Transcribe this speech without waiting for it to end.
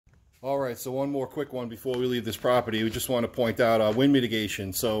All right, so one more quick one before we leave this property. We just want to point out wind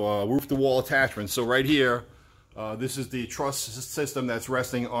mitigation. So roof-to-wall attachments. So right here, this is the truss system that's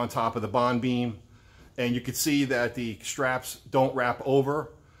resting on top of the bond beam. And you can see that the straps don't wrap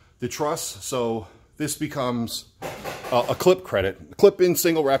over the truss. So this becomes a clip credit. Clip-in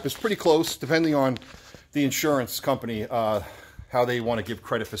single wrap is pretty close, depending on the insurance company, how they want to give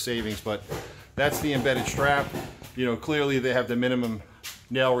credit for savings. But that's the embedded strap. You know, clearly they have the minimum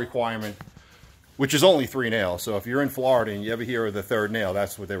nail requirement, which is only 3 nails. So if you're in Florida and you ever hear of the 3rd nail,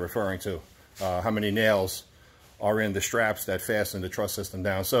 that's what they're referring to. How many nails are in the straps that fasten the truss system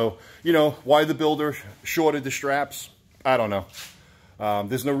down. So, you know, why the builder shorted the straps, I don't know.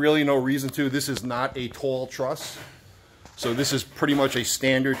 There's really no reason to. This is not a tall truss. So this is pretty much a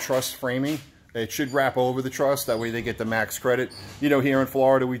standard truss framing. It should wrap over the truss. That way they get the max credit. You know, here in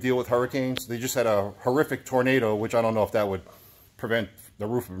Florida, we deal with hurricanes. They just had a horrific tornado, which I don't know if that would prevent the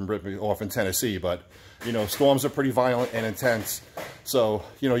roof from ripping off in Tennessee. But, you know, storms are pretty violent and intense. So,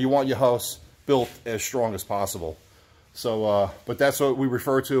 you know, you want your house built as strong as possible. So, but that's what we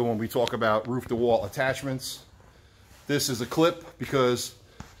refer to when we talk about roof-to-wall attachments. This is a clip because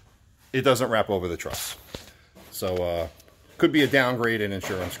it doesn't wrap over the truss. So, could be a downgrade in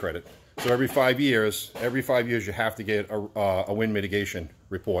insurance credit. So every 5 years you have to get a wind mitigation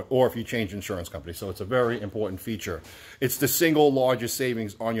report, or if you change insurance company. So it's a very important feature. It's the single largest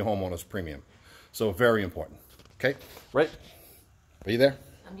savings on your homeowner's premium. So very important. Okay, right? Are you there?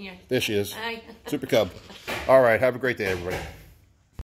 I'm here. There she is. Hi. Super Cub. All right, have a great day, everybody.